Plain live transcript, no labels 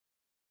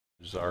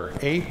This is our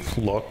eighth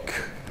look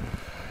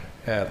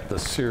at the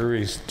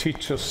series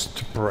Teach Us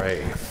to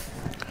Pray.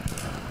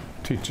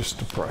 Teach Us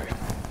to Pray.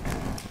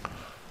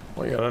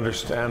 Well, you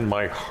understand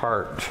my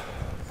heart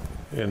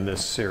in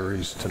this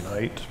series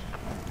tonight.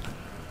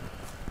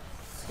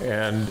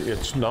 And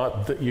it's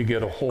not that you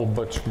get a whole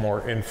bunch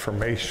more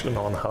information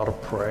on how to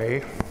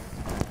pray,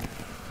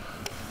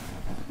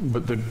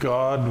 but that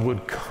God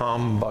would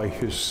come by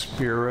His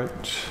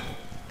Spirit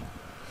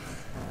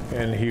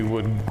and He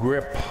would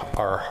grip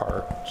our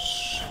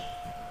hearts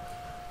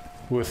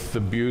with the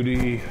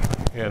beauty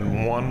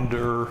and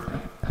wonder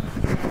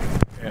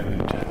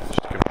and,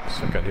 just give me a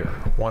second here,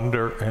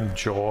 wonder and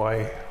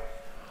joy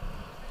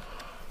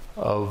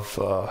of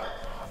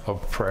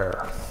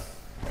prayer.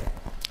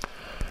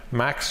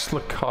 Max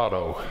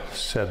Lucado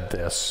said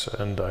this,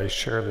 and I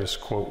share this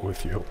quote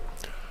with you.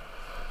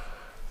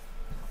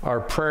 Our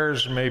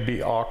prayers may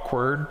be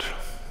awkward,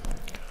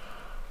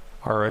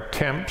 our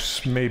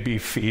attempts may be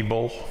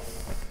feeble,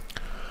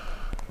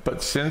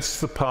 but since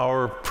the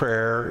power of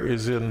prayer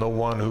is in the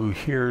one who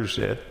hears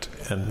it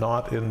and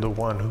not in the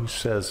one who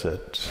says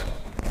it,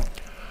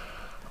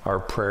 our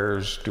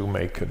prayers do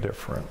make a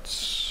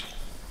difference.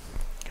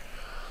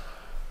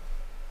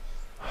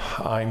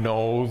 I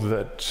know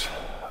that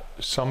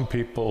some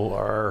people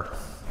are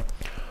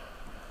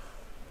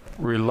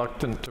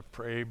reluctant to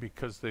pray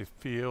because they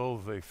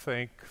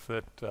think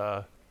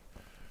that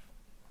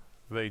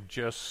they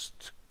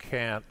just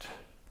can't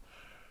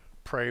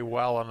pray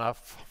well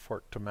enough for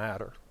it to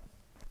matter.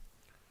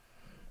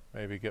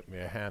 Maybe get me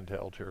a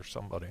handheld here,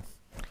 somebody.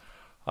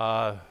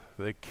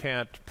 They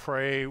can't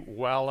pray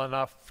well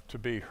enough to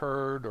be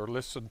heard or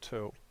listened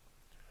to.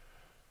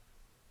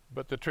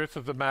 But the truth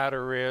of the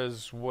matter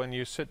is, when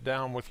you sit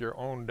down with your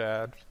own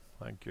dad,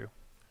 thank you.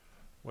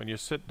 When you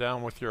sit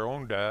down with your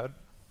own dad,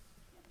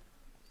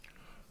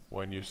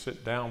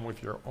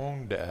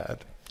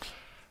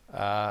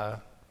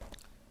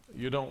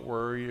 you don't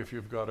worry if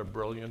you've got a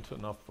brilliant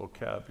enough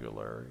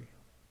vocabulary.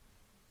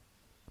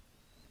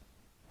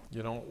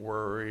 You don't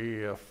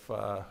worry if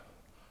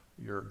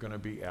you're going to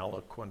be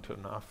eloquent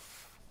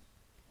enough.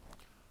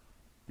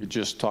 You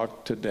just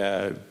talk to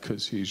Dad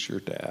because he's your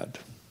dad.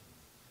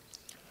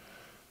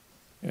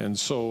 And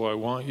so I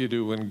want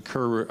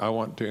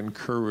to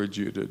encourage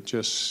you to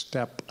just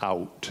step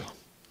out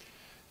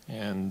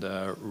and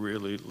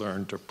really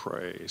learn to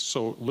pray.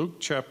 So Luke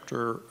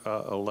chapter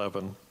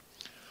 11,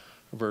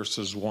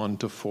 verses 1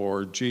 to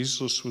 4,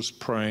 Jesus was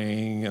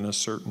praying in a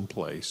certain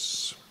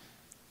place.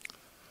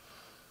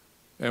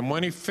 And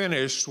when he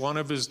finished, one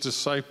of his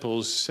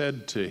disciples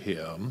said to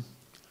him,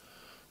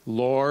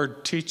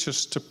 "Lord, teach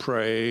us to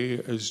pray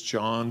as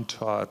John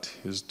taught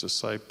his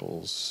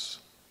disciples."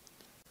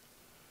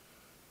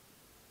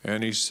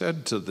 And he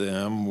said to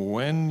them,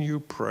 "When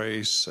you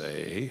pray,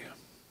 say,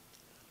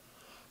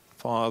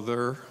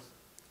 'Father,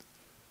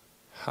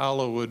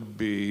 hallowed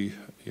be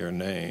your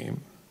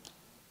name.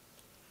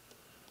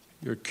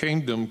 Your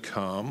kingdom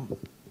come.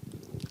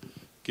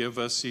 Give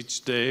us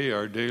each day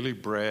our daily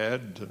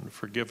bread, and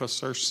forgive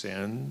us our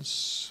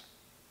sins.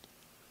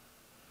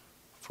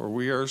 For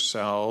we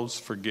ourselves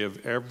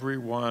forgive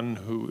everyone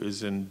who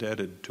is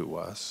indebted to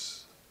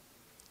us.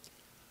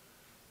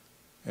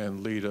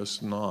 And lead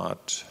us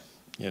not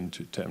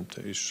into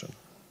temptation.'"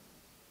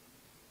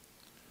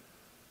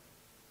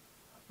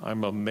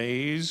 I'm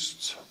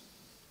amazed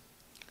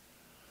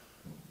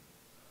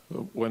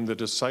when the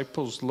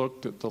disciples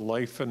looked at the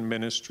life and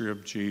ministry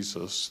of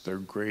Jesus, their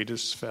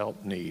greatest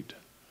felt need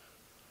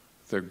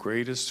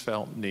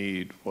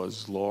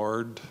was,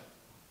 "Lord,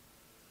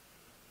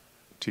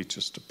 teach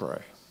us to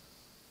pray.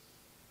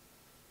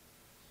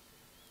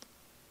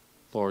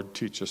 Lord,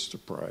 teach us to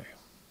pray."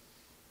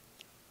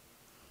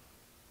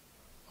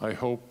 I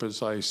hope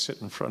as I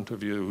sit in front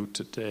of you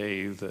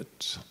today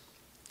that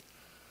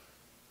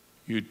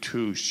you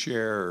too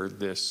share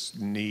this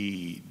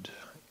need,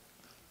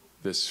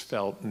 this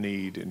felt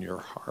need in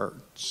your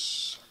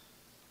hearts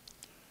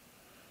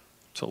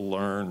to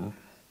learn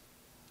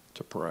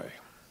to pray.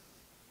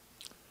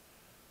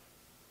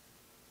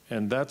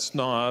 And that's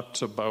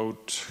not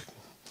about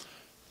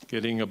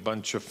getting a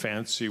bunch of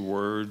fancy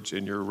words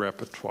in your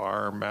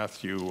repertoire.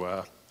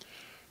 Matthew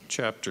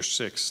chapter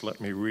 6,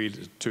 let me read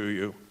it to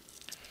you.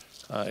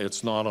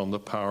 It's not on the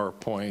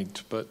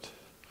PowerPoint, but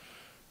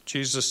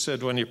Jesus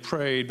said, "When you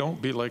pray,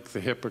 don't be like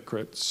the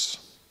hypocrites.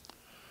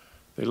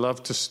 They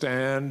love to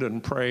stand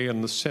and pray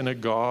in the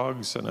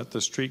synagogues and at the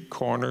street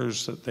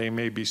corners that they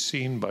may be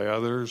seen by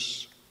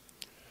others.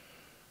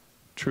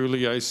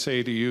 Truly I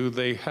say to you,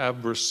 they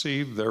have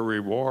received their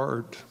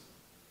reward.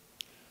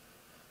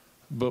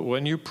 But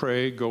when you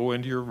pray, go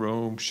into your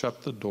room,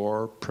 shut the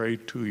door, pray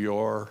to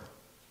your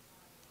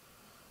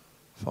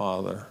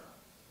Father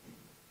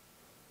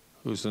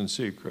who's in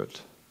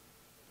secret.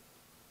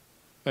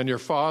 And your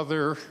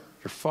Father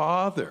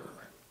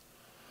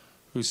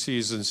who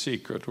sees in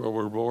secret will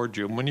reward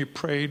you. And when you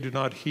pray, do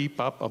not heap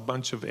up a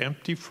bunch of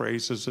empty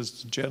phrases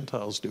as the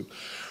Gentiles do.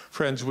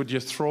 Friends, would you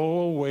throw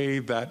away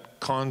that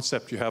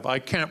concept you have? I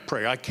can't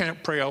pray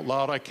out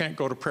loud. I can't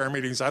go to prayer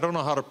meetings. I don't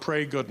know how to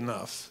pray good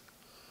enough.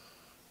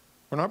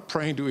 We're not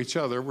praying to each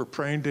other, we're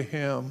praying to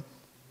him.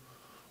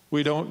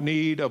 We don't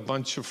need a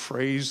bunch of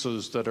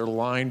phrases that are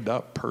lined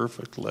up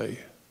perfectly.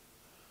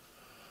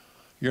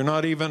 You're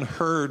not even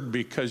heard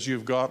because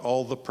you've got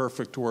all the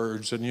perfect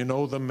words and you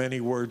know the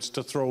many words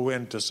to throw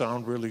in to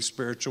sound really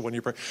spiritual when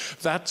you pray.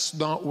 That's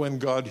not when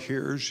God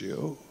hears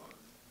you.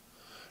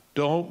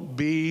 Don't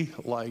be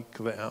like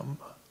them.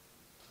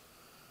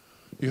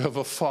 You have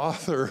a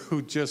Father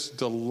who just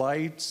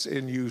delights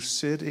in you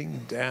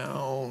sitting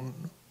down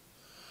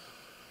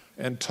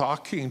and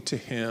talking to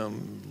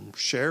him,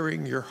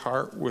 sharing your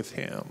heart with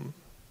him.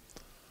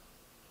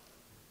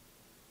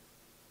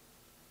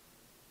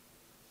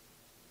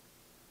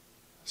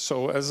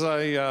 So as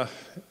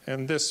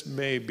and this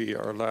may be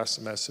our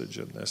last message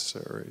in this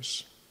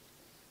series,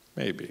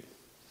 maybe.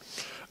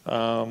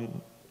 I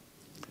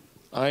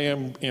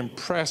am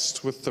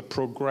impressed with the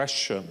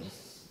progression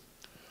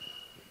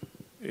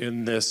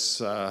in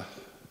this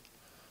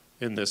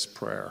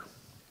prayer.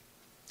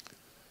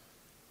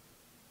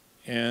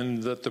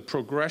 And that the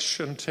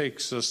progression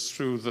takes us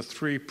through the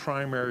three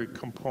primary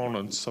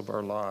components of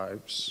our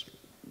lives.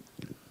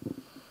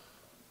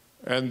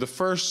 And the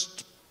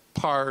first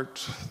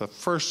part, the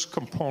first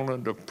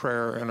component of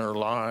prayer in our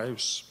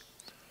lives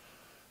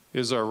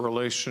is our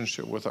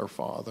relationship with our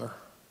Father.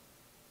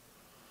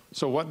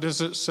 So what does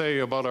it say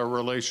about our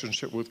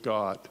relationship with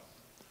God?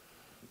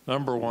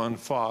 Number one,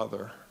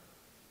 Father.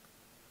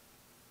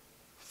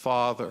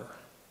 Father.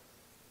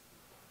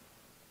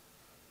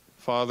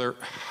 Father,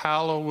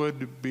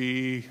 hallowed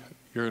be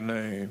your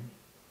name.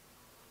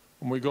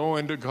 When we go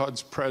into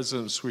God's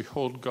presence, we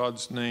hold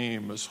God's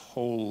name as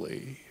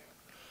holy.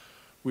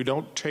 We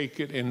don't take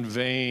it in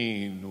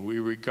vain. We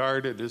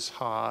regard it as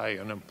high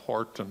and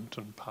important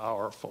and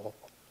powerful.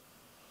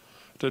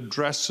 It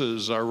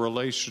addresses our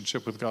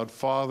relationship with God.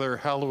 Father,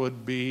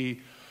 hallowed be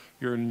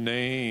your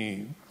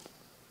name.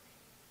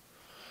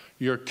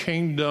 Your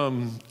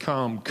kingdom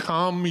come.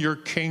 Come, your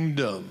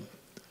kingdom.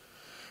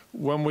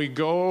 When we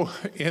go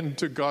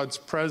into God's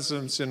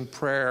presence in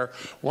prayer,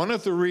 one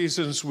of the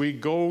reasons we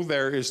go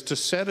there is to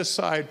set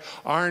aside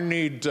our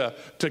need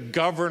to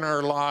govern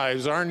our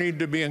lives, our need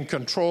to be in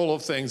control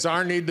of things,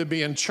 our need to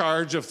be in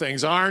charge of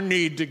things, our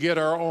need to get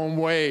our own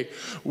way.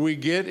 We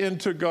get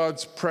into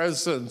God's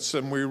presence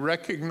and we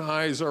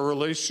recognize our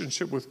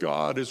relationship with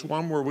God as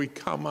one where we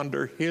come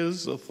under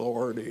his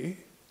authority.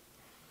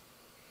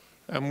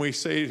 And we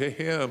say to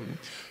him,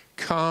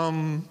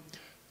 come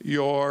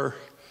your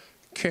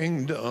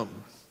kingdom.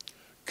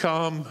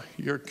 Come,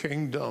 your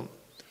kingdom.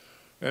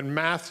 And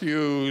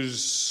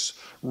Matthew's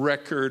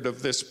record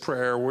of this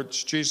prayer,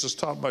 which Jesus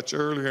taught much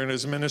earlier in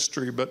his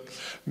ministry, but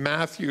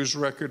Matthew's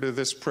record of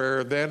this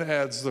prayer then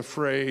adds the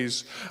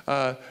phrase,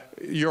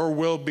 your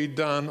will be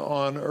done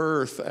on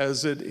earth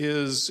as it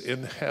is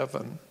in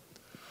heaven.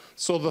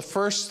 So the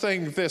first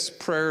thing this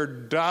prayer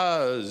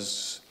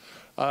does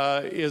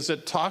is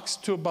it talks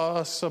to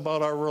us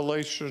about our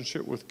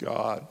relationship with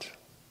God.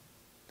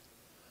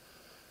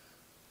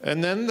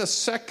 And then the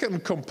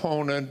second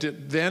component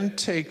it then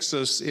takes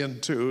us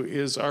into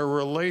is our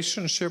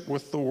relationship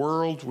with the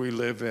world we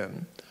live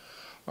in.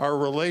 Our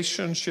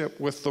relationship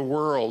with the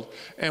world.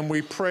 And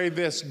we pray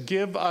this,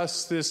 give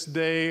us this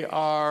day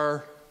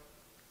our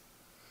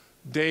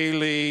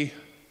daily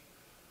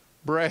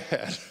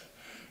bread.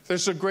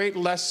 There's a great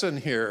lesson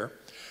here.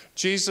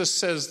 Jesus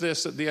says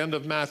this at the end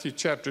of Matthew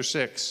chapter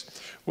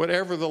 6,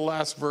 whatever the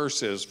last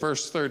verse is,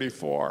 verse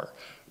 34.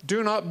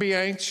 Do not be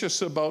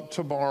anxious about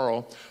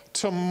tomorrow.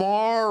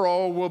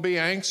 Tomorrow will be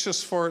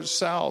anxious for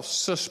itself.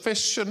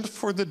 Sufficient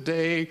for the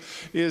day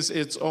is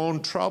its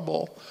own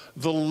trouble.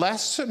 The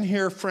lesson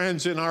here,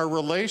 friends, in our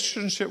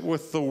relationship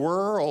with the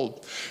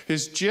world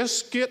is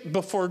just get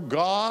before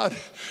God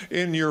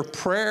in your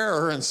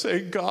prayer and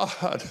say,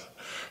 God,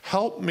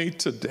 help me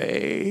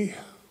today.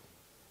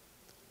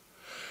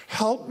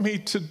 Help me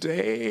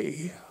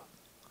today.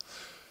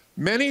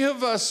 Many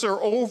of us are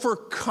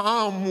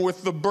overcome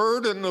with the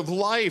burden of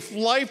life.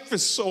 Life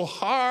is so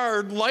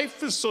hard.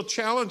 Life is so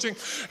challenging.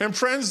 And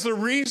friends, the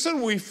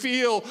reason we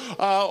feel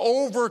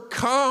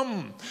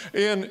overcome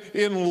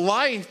in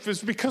life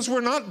is because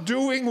we're not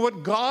doing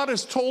what God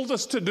has told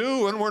us to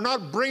do, and we're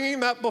not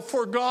bringing that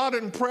before God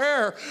in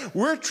prayer.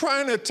 We're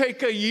trying to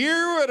take a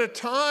year at a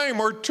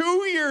time, or 2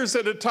 years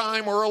at a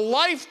time, or a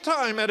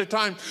lifetime at a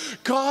time.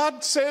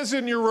 God says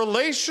in your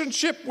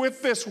relationship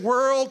with this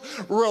world,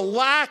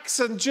 relax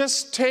and just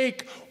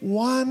take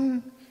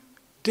one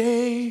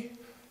day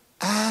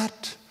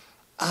at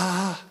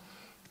a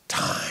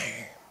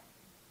time.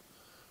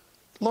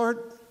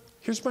 Lord,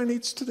 here's my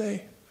needs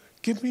today.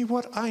 Give me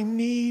what I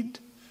need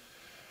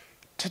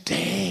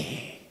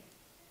today.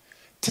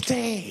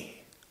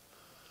 Today.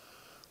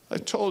 I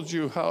told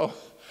you how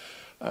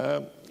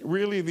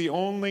really the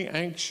only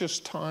anxious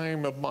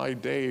time of my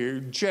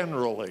day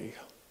generally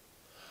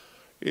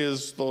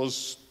is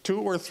those 2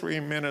 or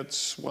 3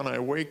 minutes when I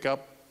wake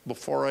up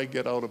before I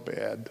get out of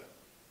bed,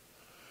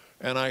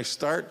 and I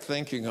start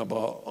thinking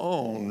about,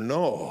 oh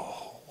no,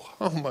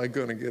 how am I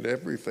going to get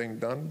everything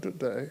done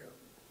today?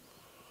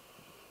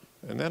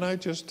 And then I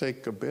just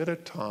take a bit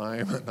of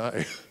time and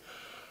I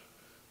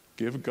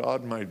give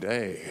God my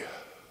day.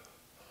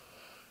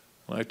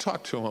 And I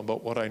talk to him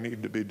about what I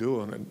need to be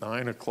doing at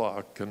 9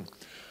 o'clock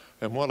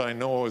and what I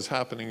know is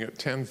happening at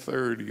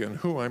 10:30 and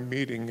who I'm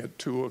meeting at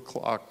 2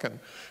 o'clock. And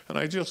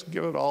I just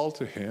give it all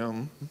to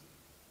him.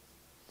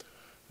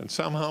 And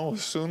somehow,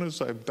 as soon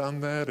as I've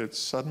done that, it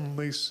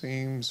suddenly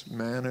seems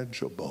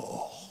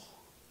manageable.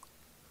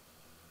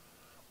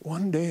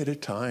 One day at a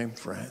time,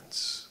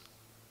 friends.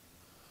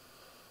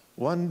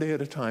 One day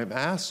at a time.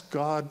 Ask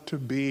God to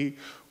be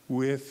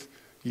with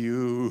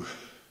you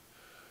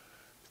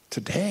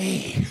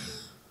today.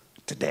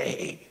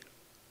 Today.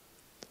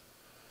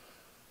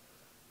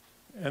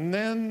 And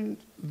then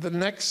the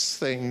next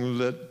thing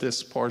that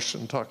this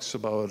portion talks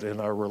about in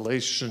our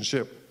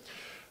relationship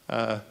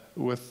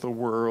with the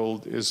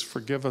world is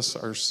forgive us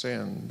our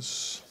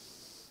sins.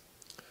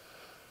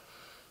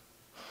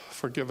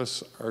 Forgive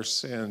us our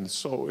sins.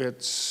 So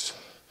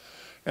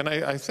and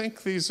I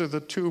think these are the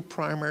two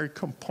primary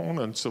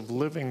components of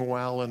living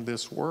well in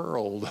this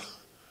world.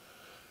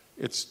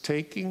 It's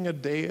taking a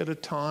day at a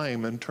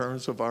time in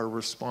terms of our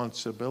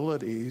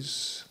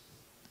responsibilities.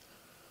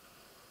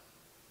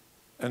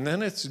 And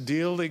then it's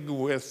dealing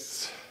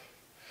with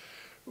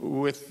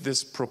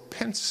this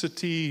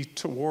propensity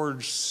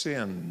towards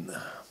sin.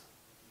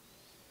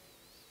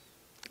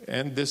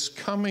 And this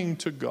coming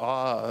to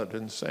God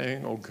and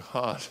saying, oh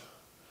God,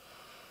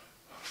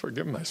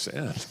 forgive my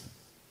sin.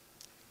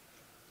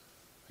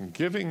 And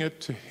giving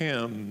it to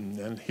him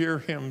and hear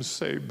him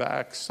say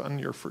back, son,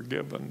 you're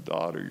forgiven,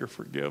 daughter, you're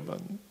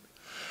forgiven.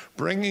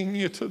 Bringing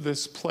you to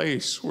this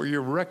place where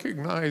you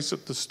recognize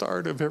at the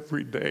start of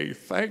every day,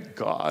 thank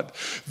God,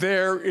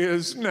 there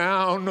is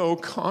now no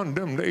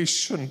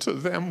condemnation to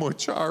them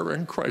which are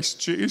in Christ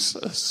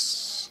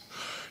Jesus.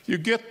 You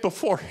get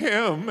before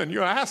him and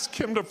you ask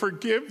him to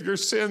forgive your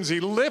sins. He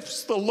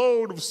lifts the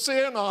load of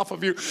sin off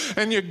of you.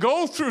 And you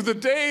go through the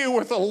day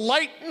with a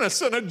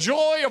lightness and a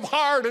joy of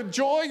heart, a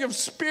joy of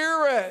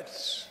spirit.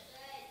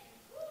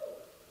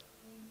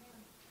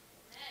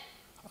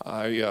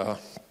 I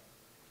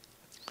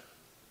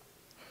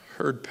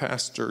heard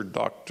Pastor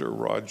Dr.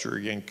 Roger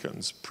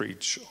Jenkins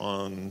preach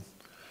on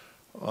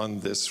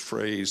this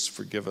phrase,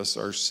 forgive us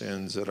our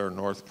sins, at our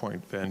North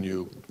Point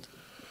venue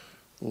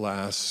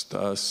last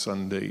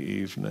Sunday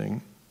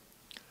evening.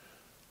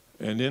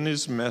 And in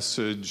his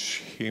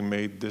message, he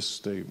made this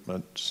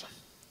statement: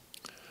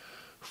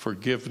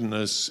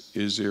 forgiveness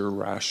is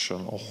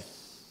irrational.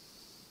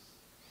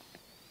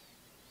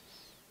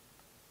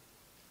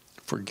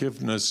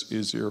 Forgiveness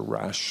is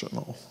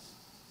irrational.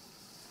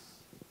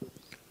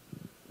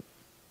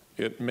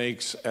 It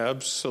makes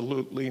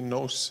absolutely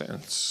no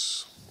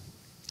sense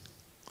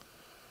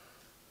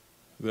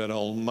that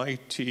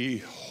Almighty,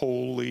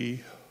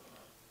 holy,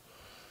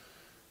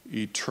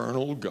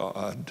 eternal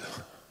God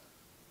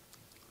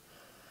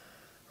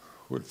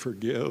would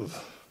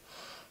forgive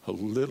a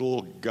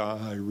little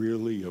guy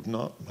really of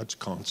not much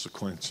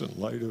consequence in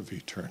light of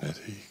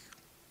eternity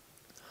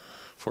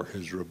for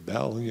his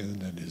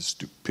rebellion and his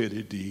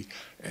stupidity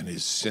and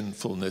his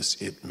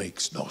sinfulness. It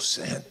makes no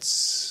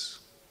sense.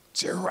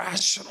 It's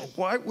irrational.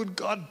 Why would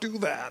God do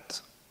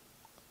that?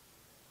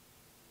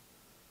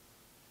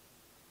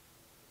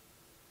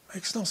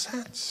 Makes no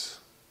sense.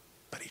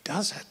 But he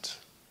does it.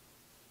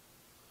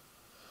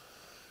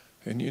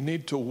 And you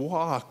need to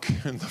walk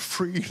in the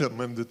freedom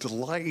and the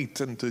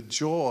delight and the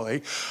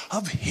joy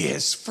of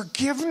his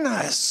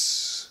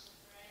forgiveness.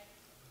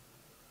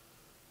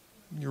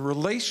 Your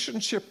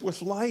relationship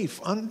with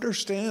life,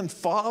 understand,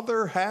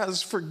 Father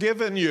has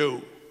forgiven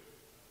you.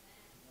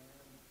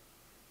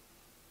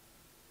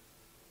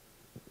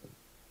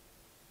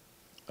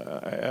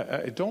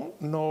 I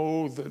don't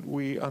know that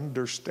we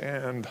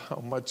understand how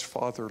much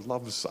Father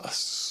loves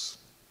us.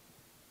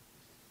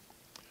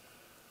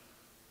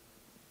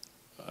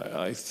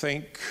 I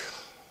think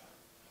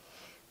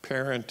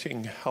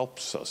parenting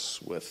helps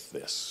us with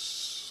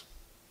this.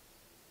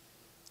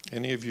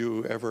 Any of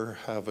you ever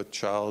have a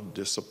child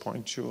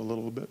disappoint you a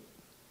little bit?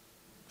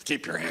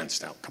 Keep your hands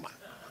down, come on.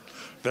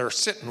 They're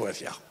sitting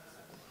with you.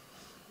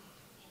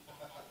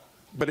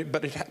 But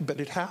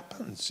it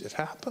happens, it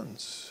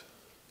happens.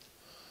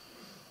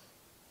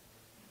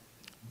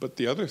 But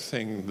the other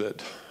thing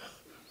that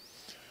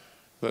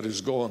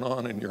is going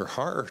on in your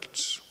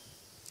heart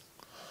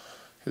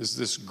is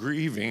this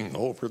grieving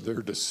over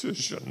their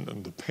decision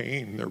and the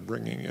pain they're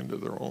bringing into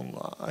their own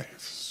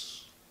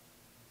lives.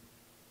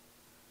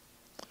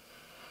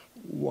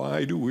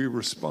 Why do we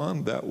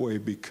respond that way?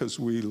 Because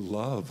we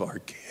love our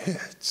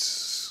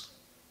kids.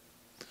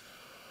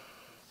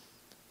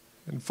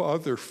 And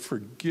Father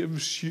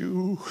forgives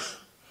you,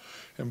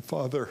 and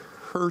Father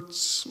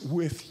hurts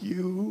with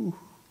you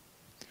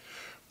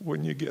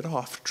when you get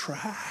off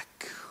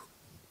track.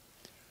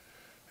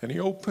 And he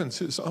opens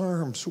his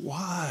arms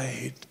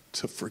wide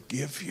to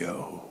forgive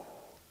you.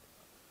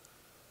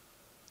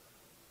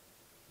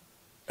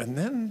 And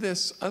then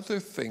this other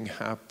thing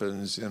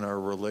happens in our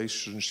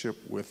relationship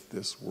with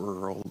this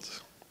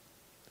world.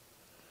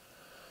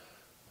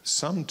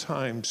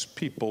 sometimes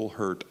people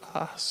hurt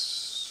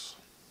us.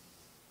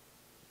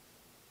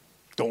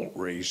 Don't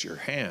raise your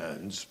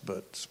hands,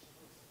 but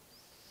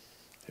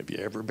have you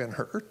ever been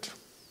hurt?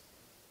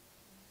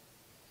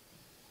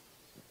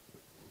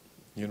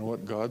 You know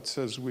what God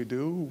says we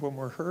do when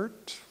we're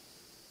hurt?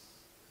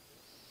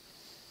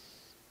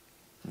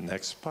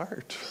 Next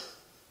part.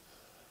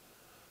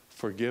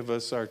 Forgive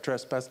us our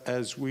trespass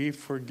as we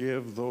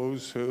forgive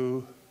those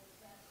who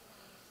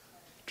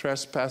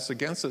trespass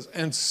against us.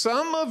 And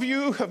some of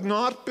you have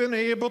not been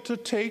able to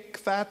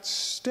take that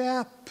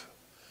step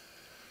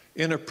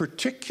in a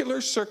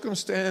particular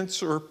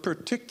circumstance or a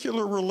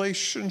particular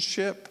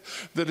relationship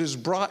that has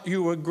brought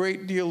you a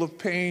great deal of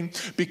pain,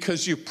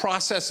 because you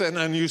process it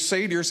and you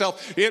say to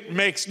yourself, it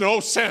makes no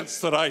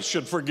sense that I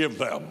should forgive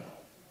them.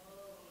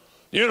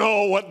 You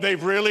know what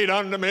they've really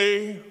done to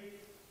me?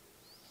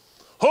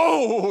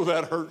 Oh,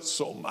 that hurts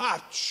so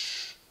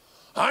much.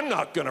 I'm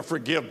not going to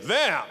forgive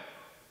them.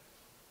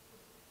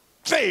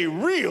 They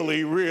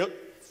really.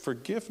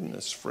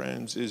 Forgiveness,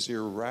 friends, is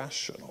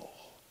irrational.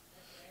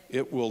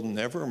 It will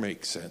never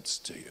make sense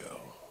to you.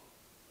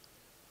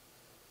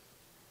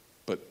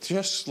 But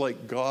just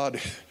like God,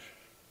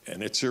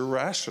 and it's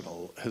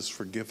irrational, has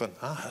forgiven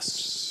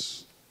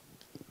us,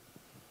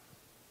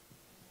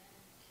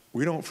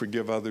 we don't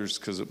forgive others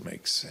because it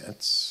makes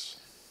sense.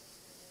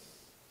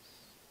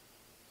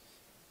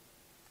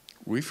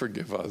 We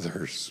forgive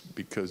others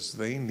because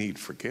they need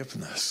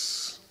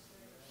forgiveness.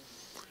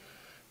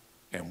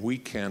 And we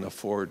can't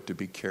afford to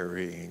be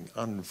carrying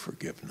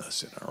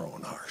unforgiveness in our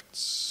own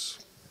hearts.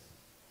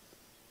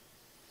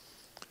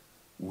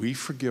 We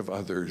forgive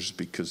others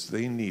because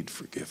they need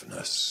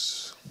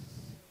forgiveness.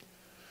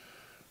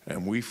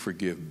 And we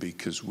forgive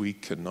because we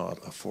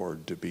cannot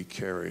afford to be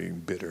carrying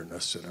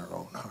bitterness in our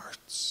own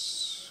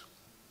hearts.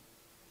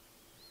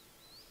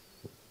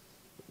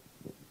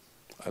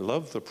 I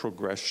love the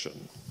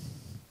progression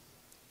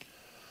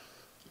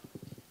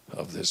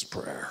of this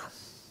prayer.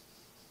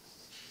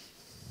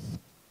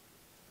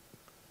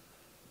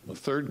 The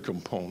third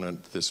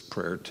component this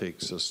prayer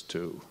takes us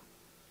to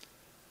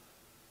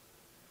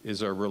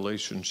is our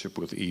relationship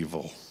with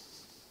evil.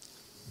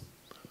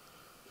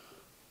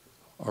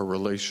 Our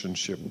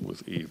relationship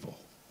with evil.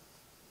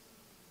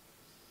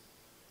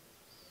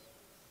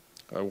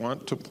 I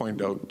want to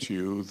point out to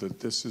you that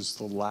this is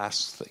the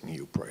last thing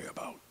you pray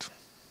about.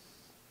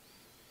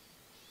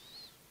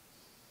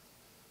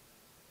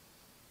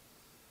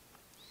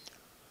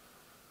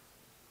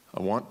 I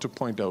want to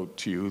point out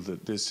to you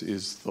that this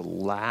is the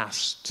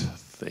last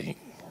thing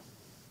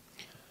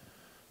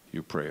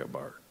you pray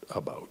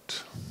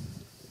about.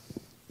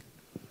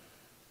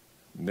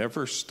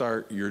 Never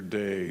start your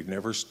day,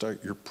 never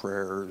start your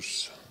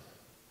prayers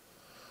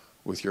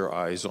with your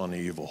eyes on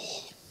evil.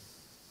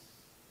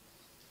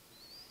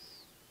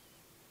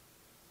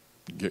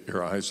 Get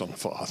your eyes on the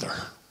Father.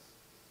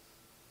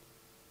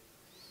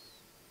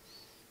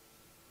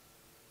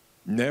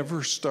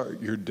 Never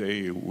start your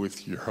day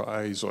with your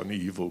eyes on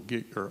evil.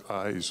 Get your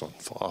eyes on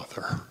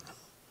Father.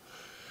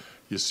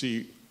 You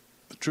see,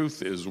 the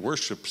truth is,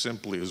 worship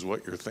simply is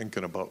what you're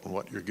thinking about and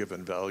what you're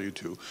giving value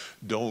to.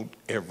 Don't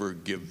ever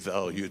give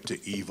value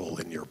to evil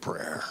in your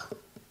prayer.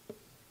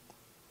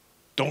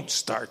 Don't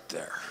start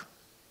there.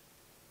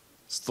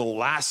 It's the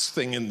last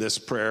thing in this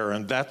prayer,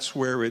 and that's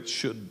where it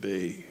should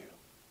be.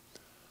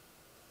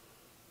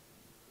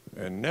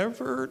 And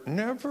never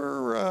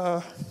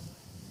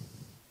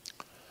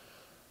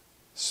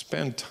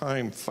spend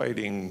time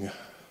fighting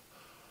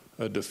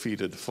a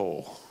defeated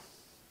foe.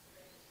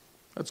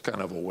 That's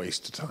kind of a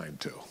waste of time,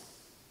 too.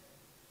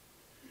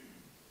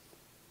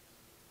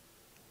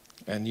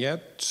 And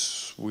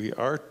yet, we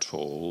are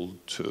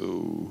told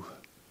to,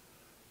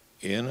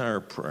 in our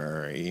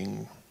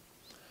praying,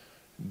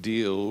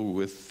 deal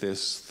with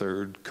this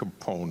third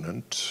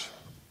component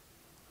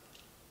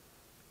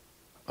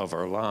of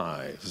our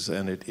lives,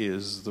 and it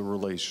is the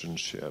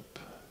relationship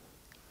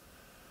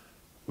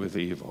with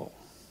evil.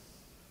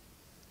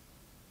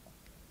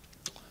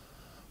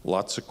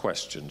 Lots of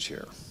questions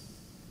here.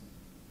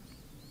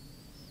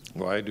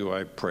 Why do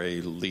I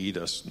pray, lead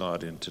us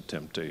not into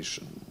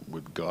temptation?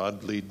 Would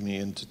God lead me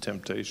into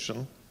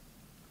temptation?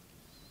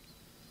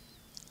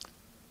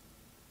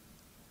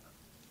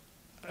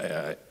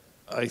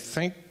 I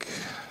think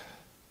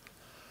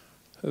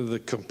the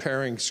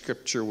comparing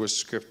Scripture with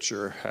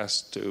Scripture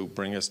has to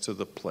bring us to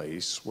the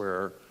place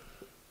where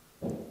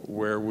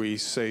we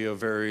say a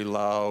very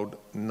loud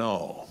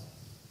no.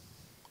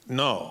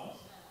 No.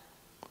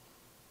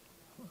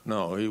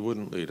 No, he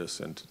wouldn't lead us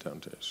into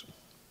temptation.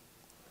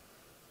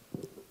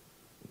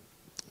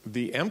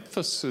 The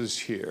emphasis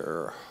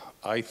here,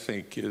 I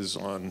think, is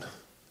on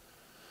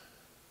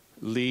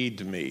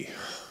lead me.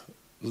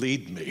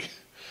 Lead me.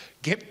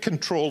 Get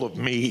control of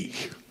me.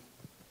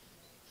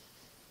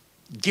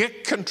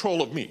 Get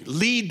control of me.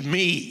 Lead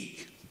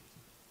me.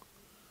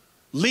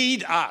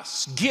 Lead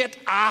us. Get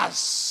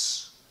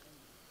us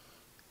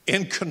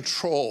in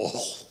control.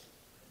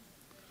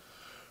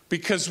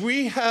 Because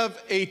we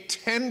have a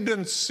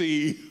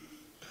tendency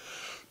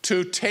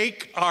to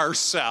take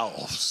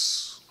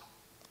ourselves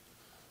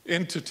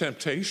into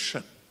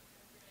temptation.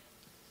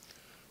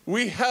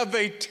 We have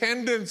a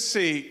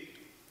tendency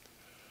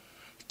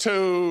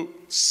to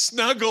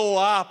snuggle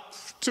up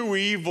to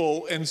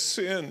evil and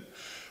sin.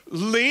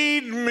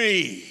 Lead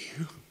me.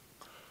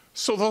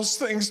 So those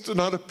things do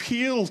not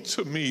appeal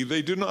to me.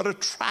 They do not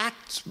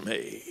attract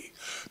me.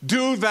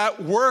 Do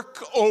that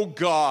work, O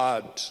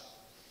God,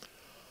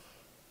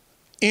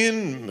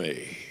 in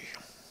me.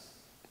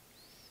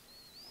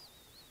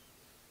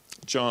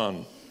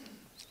 John,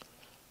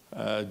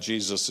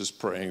 Jesus is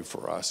praying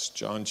for us.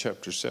 John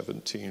chapter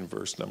 17,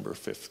 verse number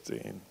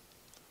 15.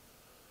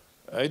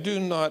 I do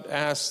not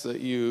ask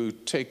that you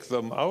take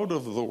them out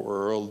of the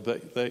world,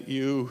 but that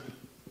you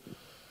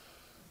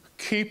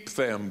keep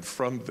them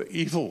from the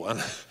evil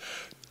one.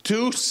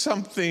 Do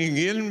something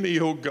in me,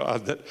 O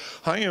God, that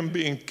I am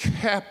being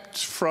kept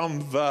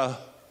from the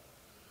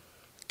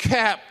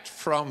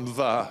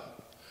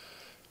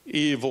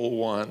evil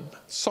one.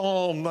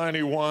 Psalm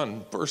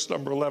 91, verse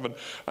number 11.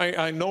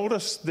 I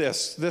noticed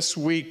this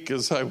week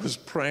as I was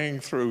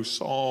praying through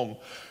Psalm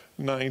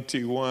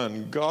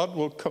 91. God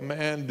will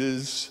command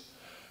his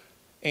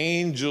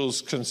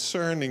angels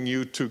concerning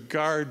you to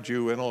guard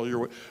you in all your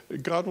ways.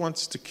 God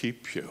wants to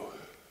keep you.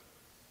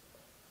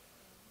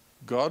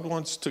 God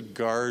wants to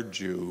guard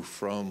you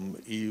from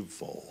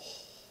evil.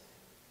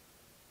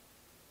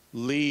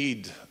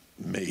 Lead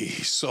me.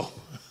 So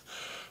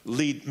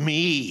lead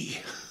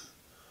me.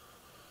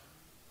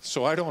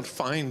 So I don't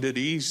find it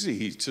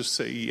easy to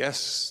say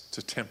yes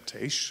to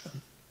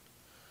temptation.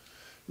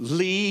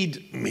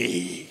 Lead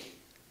me.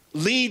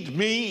 Lead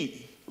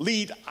me.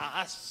 Lead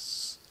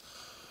us.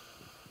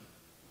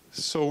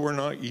 So we're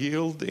not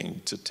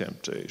yielding to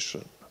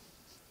temptation.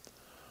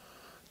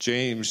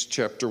 James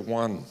chapter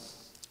 1.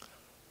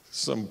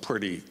 Some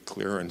pretty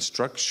clear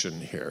instruction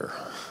here.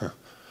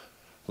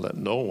 Let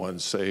no one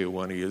say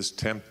when he is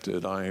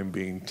tempted, I am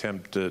being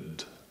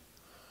tempted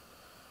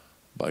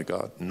by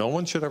God. No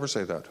one should ever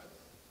say that.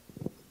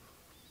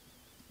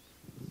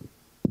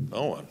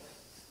 No one.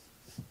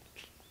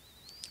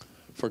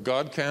 For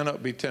God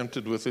cannot be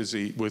tempted with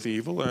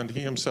evil, and he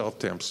himself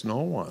tempts no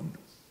one.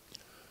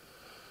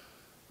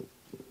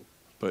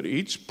 But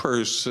each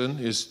person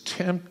is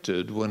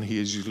tempted when he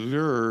is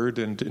lured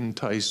and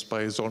enticed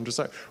by his own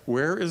desire.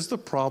 Where is the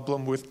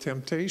problem with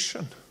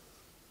temptation?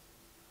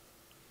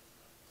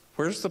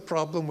 Where's the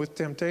problem with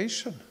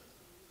temptation?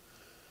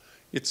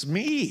 It's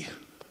me.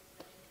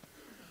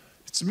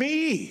 It's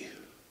me.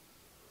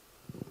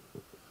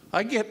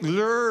 I get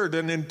lured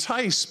and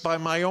enticed by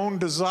my own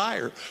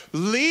desire.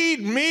 Lead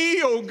me,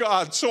 oh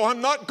God, so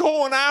I'm not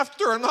going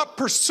after, I'm not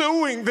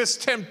pursuing this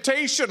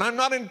temptation. I'm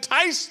not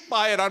enticed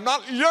by it. I'm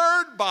not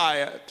lured by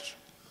it.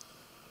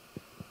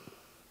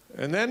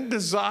 And then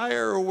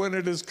desire, when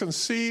it is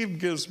conceived,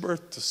 gives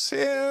birth to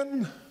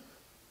sin.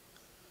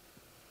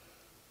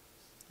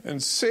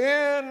 And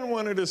sin,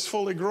 when it is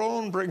fully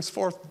grown, brings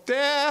forth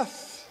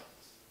death.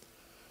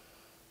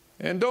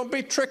 And don't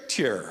be tricked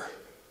here.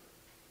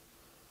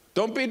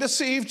 Don't be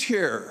deceived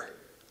here.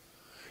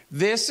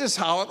 This is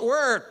how it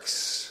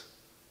works.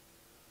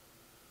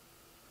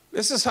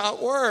 This is how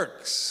it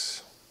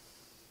works.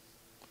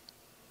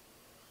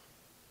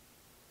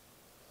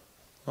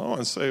 I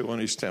want to say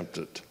when he's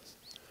tempted,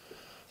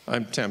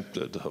 I'm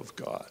tempted of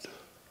God.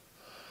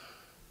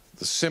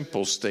 The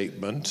simple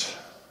statement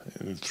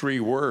in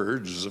 3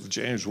 words of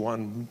James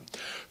 1,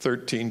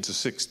 13 to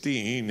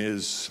 16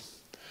 is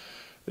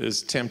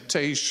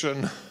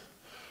temptation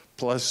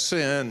plus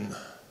sin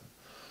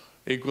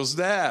equals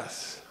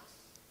death.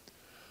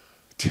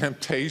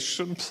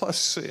 Temptation plus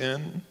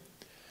sin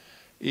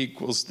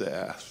equals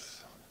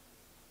death.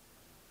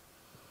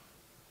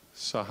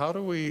 So how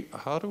do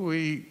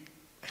we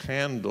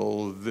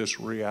handle this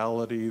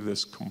reality,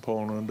 this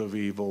component of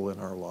evil in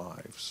our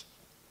lives?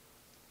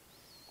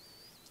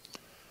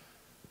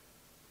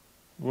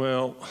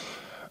 Well,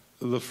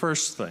 the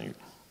first thing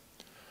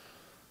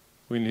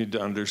we need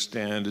to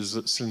understand is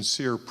that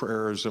sincere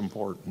prayer is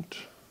important.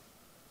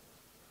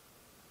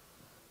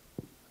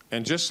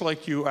 And just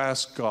like you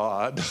ask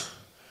God,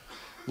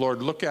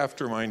 Lord, look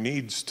after my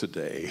needs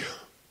today,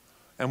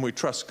 and we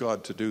trust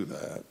God to do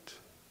that,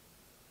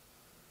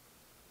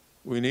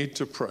 we need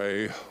to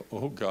pray,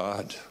 oh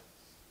God,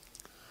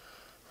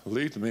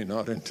 lead me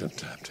not into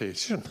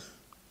temptation.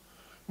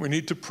 We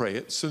need to pray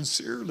it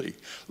sincerely.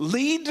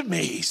 Lead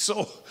me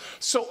so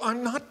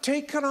I'm not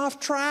taken off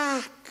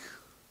track.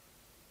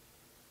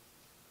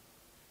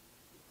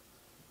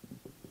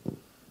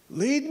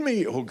 Lead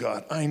me, oh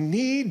God. I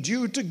need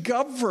you to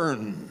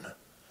govern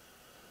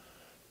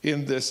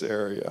in this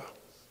area.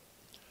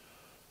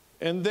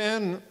 And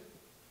then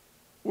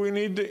we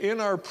need to, in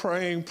our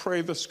praying,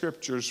 pray the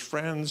scriptures.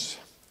 Friends,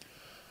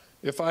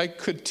 if I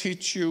could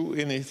teach you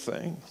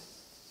anything,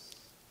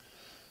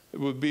 it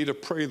would be to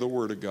pray the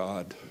Word of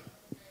God.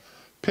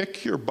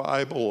 Pick your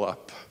Bible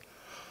up.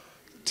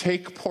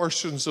 Take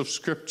portions of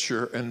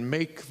Scripture and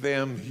make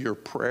them your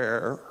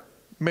prayer.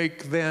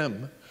 Make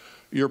them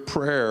your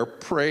prayer.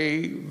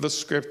 Pray the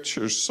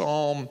Scriptures.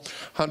 Psalm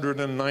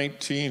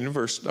 119,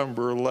 verse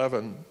number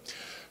 11.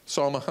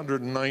 Psalm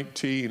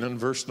 119 and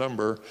verse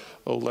number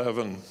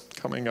 11.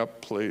 Coming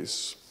up,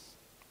 please.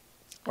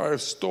 I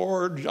have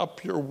stored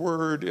up your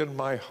word in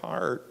my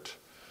heart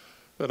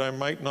that I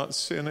might not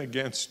sin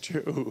against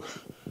you.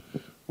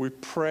 We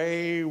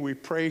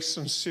pray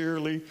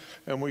sincerely,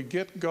 and we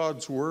get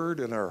God's word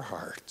in our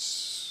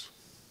hearts.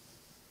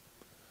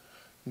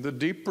 The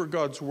deeper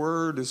God's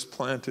word is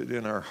planted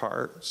in our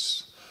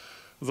hearts,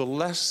 the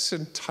less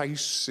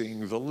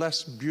enticing, the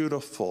less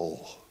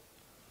beautiful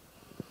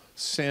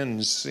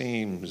sin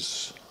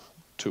seems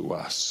to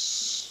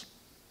us.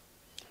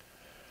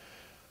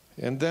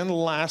 And then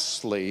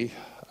lastly,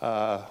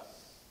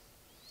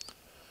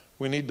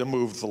 we need to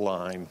move the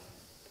line.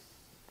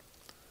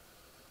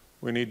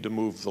 We need to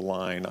move the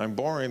line. I'm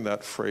borrowing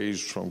that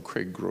phrase from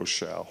Craig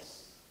Groeschel.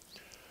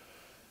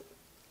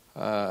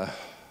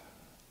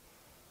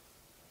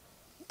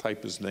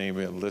 Type his name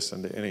in,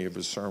 listen to any of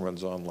his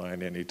sermons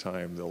online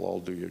anytime. They'll all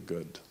do you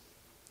good.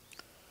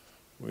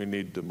 We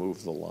need to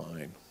move the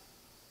line.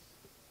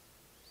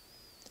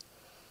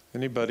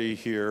 Anybody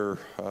here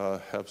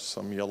have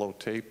some yellow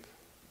tape?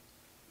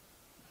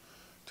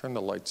 Turn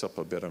the lights up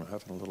a bit. I'm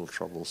having a little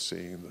trouble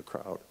seeing the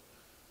crowd.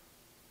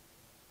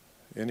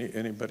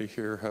 Anybody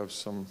here have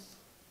some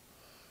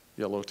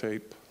yellow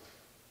tape?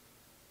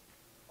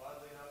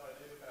 Oddly enough, I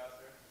do,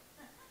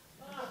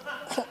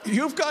 Pastor. Oh,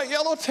 you've got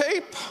yellow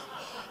tape?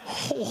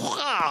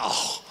 Wow.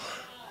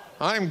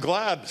 I'm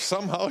glad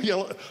somehow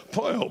yellow.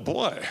 Boy, oh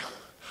boy.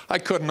 I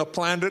couldn't have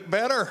planned it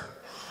better.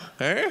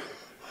 Eh?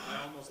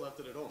 I almost left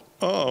it at home.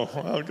 Oh,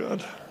 well,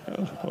 good.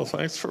 Well,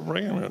 thanks for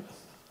bringing it.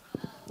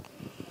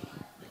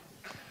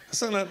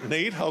 Isn't it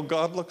neat how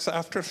God looks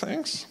after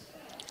things?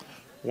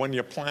 When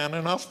you plan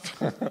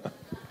enough.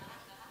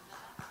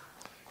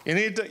 You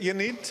need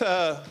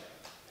to,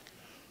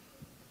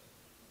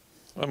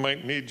 I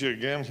might need you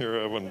again here,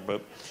 Evan,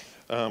 but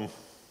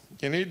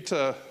you need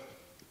to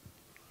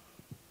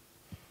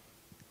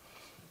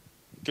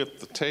get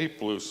the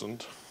tape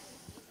loosened.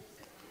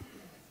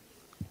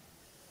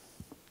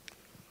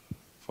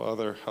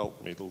 Father,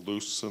 help me to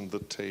loosen the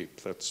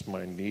tape. That's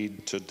my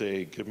need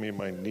today. Give me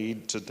my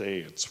need today.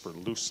 It's for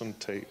loosened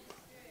tape.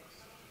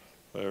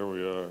 There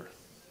we are.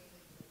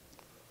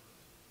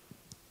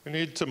 We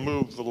need to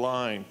move the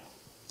line.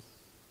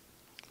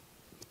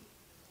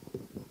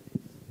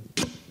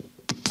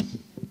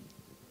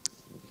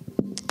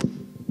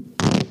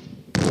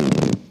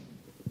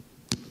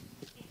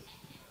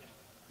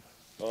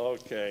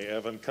 Okay,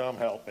 Evan, come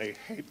help me.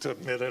 Hate to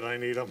admit it, I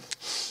need him.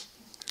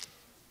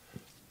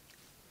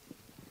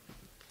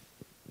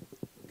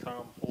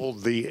 Come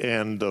hold the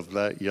end of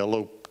that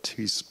yellow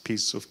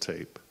piece of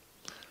tape.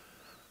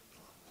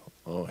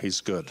 Oh,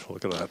 he's good.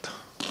 Look at that.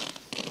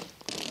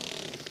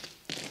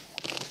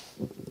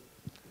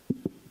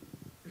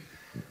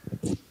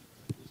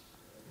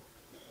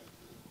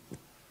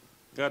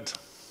 Good.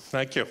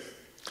 Thank you.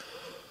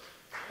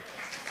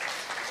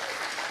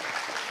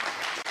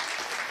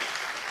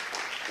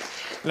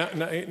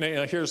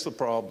 Now, here's the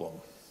problem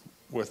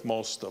with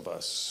most of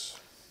us.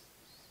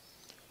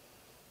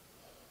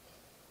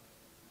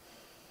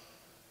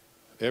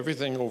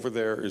 Everything over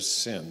there is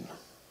sin.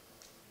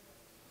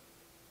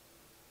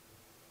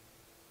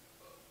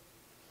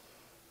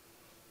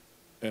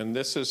 And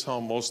this is how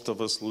most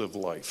of us live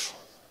life.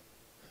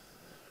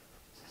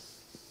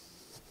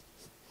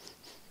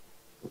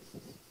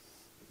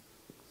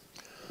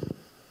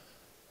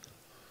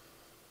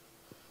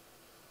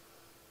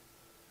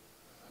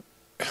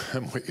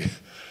 And we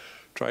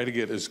try to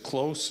get as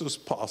close as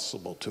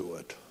possible to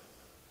it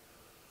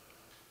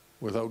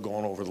without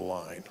going over the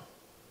line.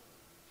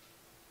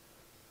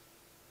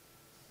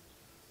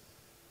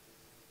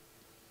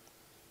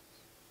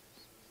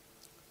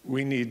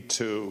 We need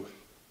to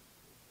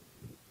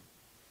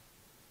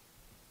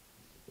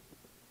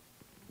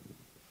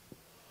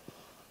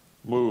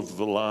move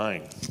the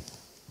line.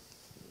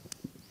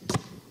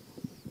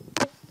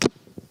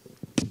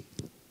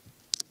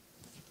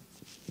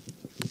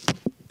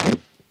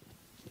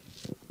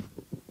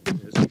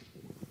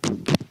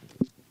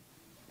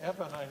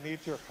 Evan, I need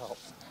your help.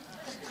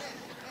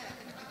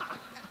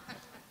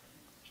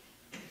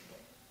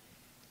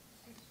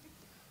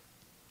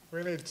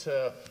 We need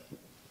to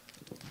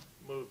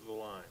move the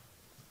line.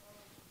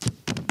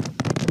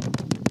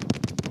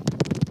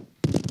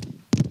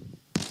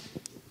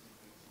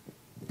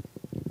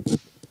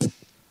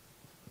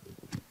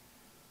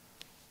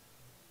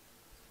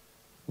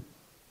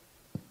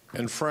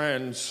 And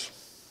friends,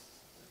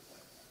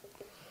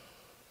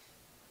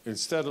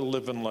 instead of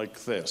living like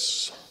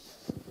this,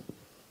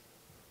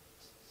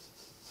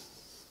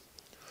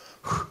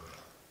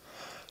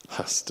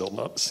 still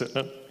not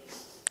sitting.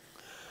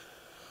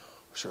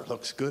 Sure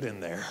looks good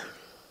in there.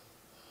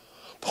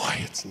 Boy,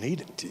 it's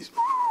needed.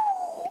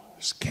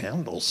 There's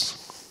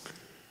candles.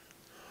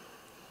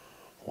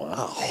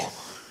 Wow.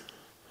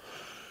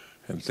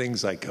 And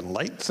things I can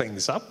light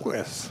things up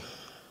with.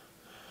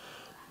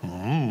 We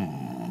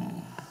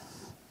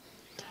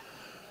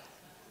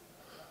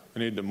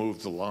need to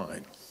move the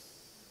line.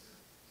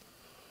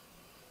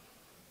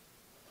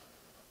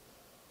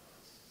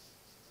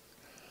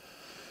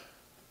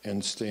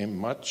 and stay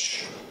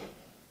much,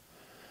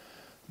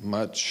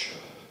 much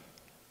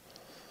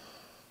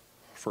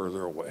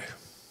further away.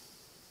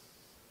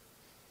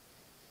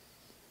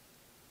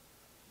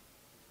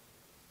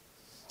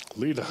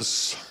 Lead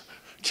us,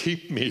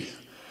 keep me,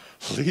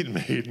 lead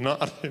me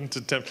not into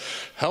temptation.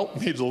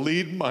 Help me to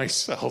lead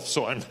myself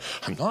so I'm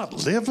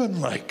not living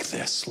like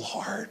this,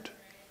 Lord.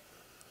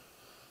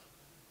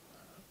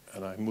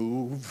 And I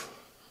move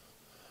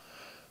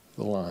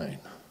the line.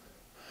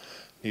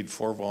 Need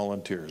 4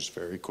 volunteers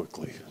very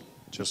quickly.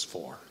 Just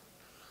 4.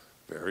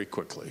 Very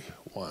quickly.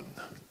 1,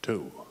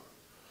 2,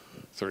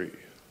 3.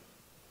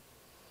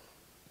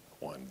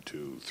 1,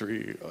 2,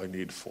 3. I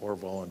need 4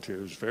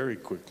 volunteers very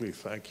quickly.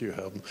 Thank you,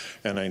 Helen.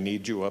 And I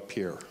need you up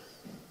here.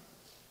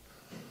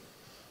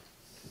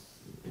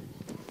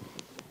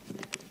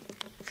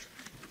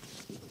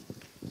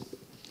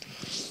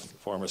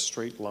 Form a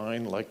straight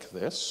line like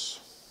this.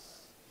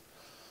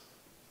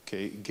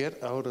 Okay,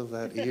 get out of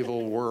that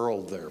evil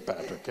world there,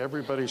 Patrick.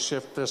 Everybody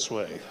shift this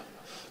way.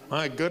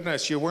 My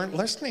goodness, you weren't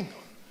listening.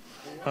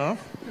 Huh?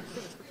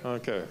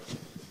 Okay.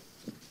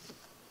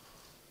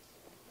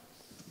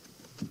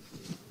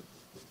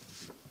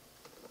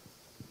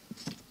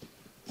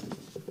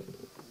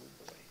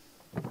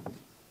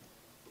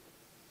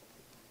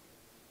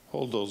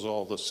 Hold those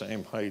all the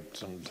same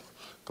height and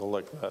go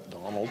like that,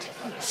 Donald.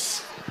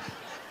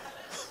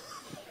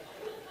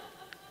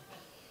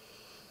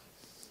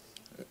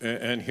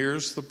 And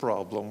here's the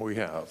problem we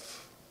have.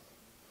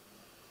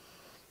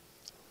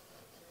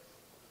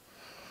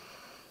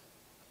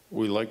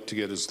 We like to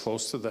get as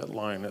close to that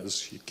line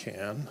as you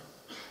can.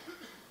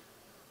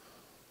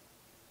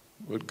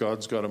 But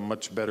God's got a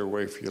much better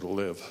way for you to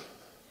live.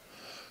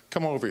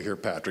 Come over here,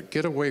 Patrick.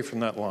 Get away from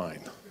that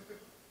line.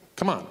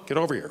 Come on, get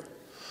over here.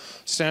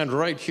 Stand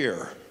right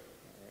here.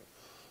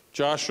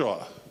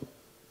 Joshua,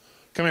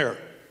 come here.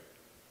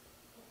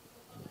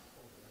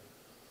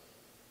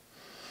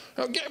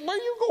 Where are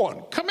you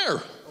going? Come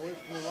here. Away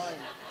from the line.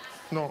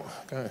 No,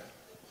 okay.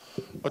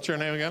 What's your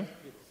name again?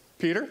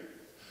 Peter?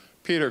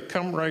 Peter,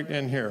 come right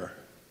in here.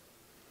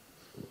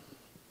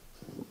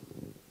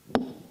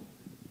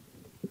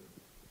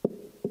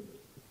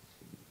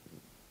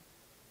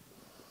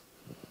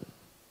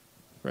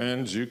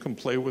 Friends, you can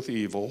play with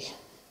evil,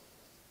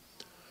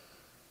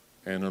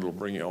 and it'll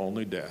bring you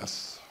only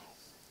death.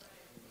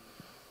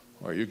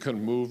 Or you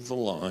can move the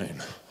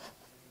line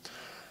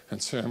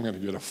and say, I'm going to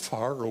get as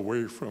far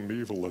away from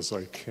evil as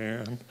I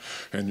can,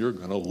 and you're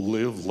going to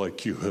live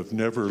like you have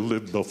never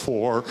lived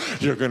before.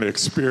 You're going to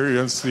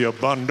experience the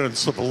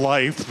abundance of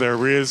life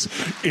there is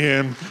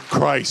in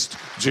Christ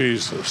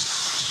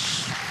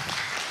Jesus.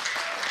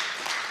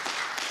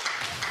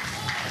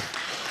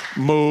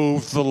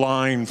 Move the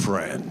line,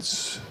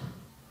 friends.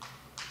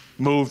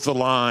 Move the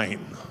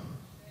line.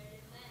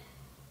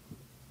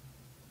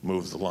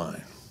 Move the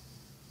line.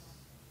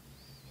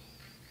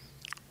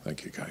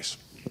 Thank you, guys.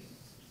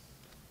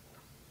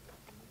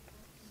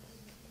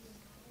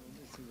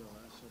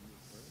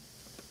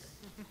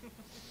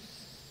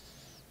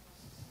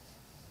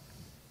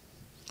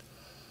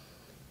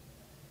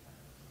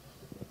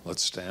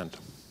 Let's stand.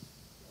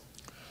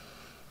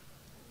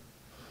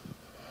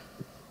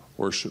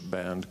 Worship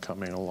band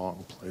coming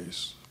along,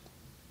 please.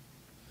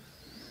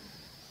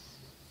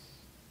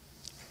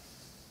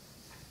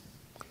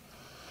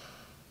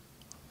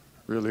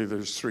 Really,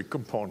 there's 3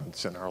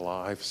 components in our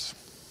lives.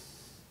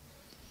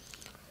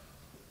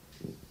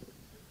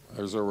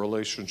 There's our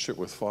relationship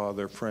with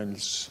Father.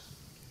 Friends,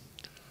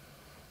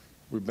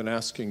 we've been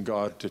asking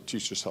God to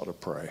teach us how to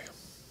pray.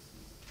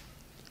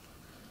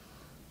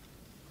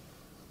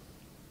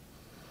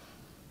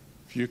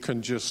 If you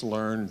can just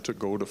learn to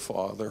go to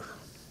Father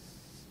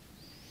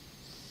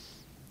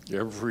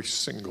every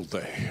single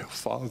day, a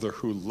Father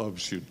who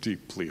loves you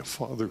deeply, a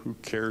Father who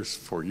cares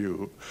for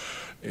you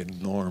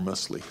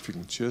enormously. If you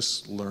can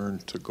just learn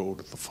to go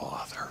to the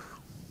Father.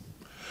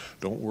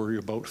 Don't worry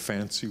about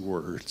fancy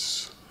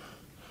words.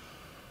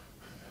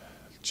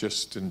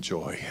 Just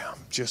enjoy Him.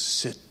 Just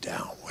sit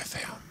down with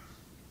Him.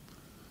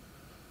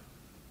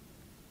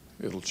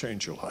 It'll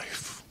change your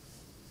life.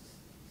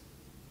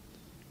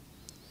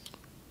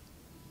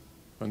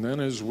 And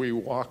then as we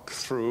walk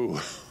through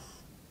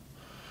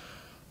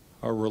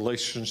our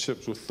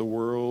relationships with the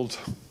world,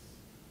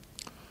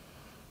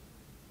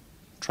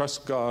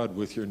 trust God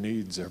with your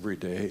needs every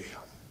day.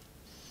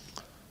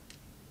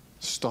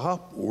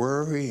 Stop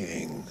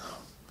worrying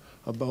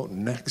about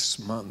next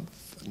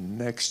month,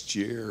 next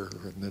year,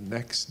 and the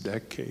next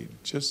decade.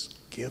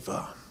 Just give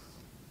Him.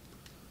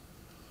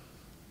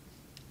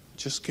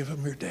 Just give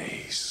Him your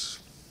days.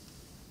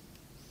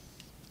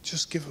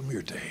 Just give Him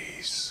your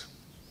days.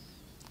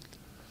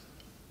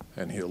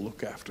 And He'll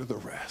look after the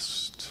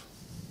rest.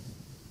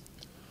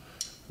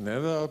 And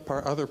the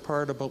other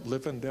part about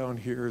living down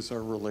here is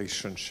our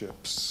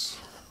relationships.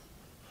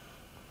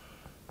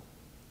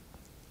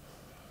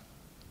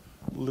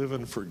 Live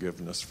in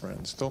forgiveness,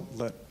 friends. Don't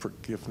let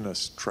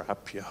forgiveness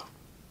trap you.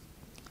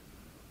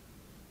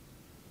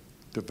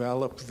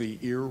 Develop the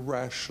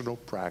irrational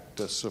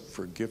practice of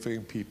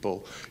forgiving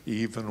people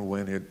even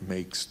when it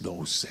makes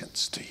no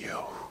sense to you.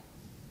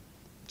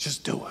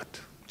 Just do it.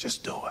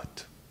 Just do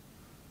it.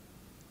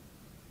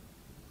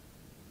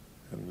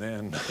 And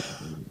then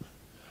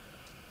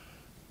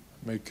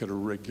make it a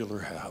regular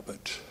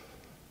habit.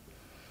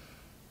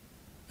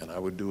 And I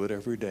would do it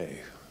every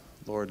day.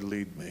 Lord,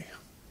 lead me.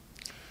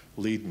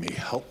 Lead me.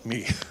 Help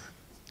me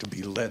to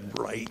be led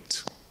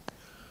right.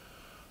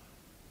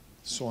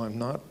 So I'm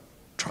not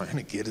trying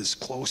to get as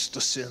close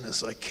to sin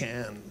as I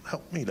can.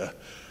 Help me to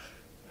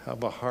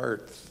have a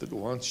heart that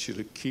wants you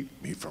to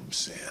keep me from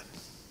sin.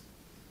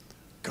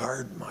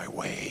 Guard my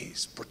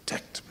ways.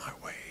 Protect my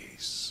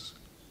ways.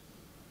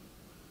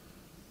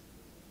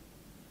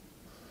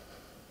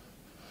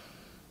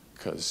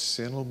 Because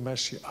sin will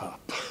mess you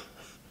up.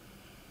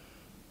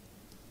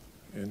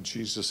 And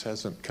Jesus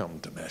hasn't come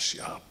to mess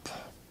you up.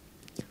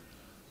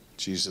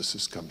 Jesus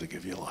has come to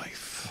give you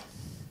life.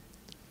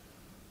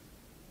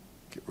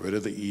 Get rid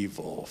of the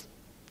evil,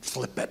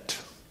 flip it,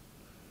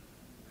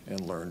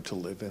 and learn to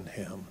live in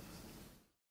Him.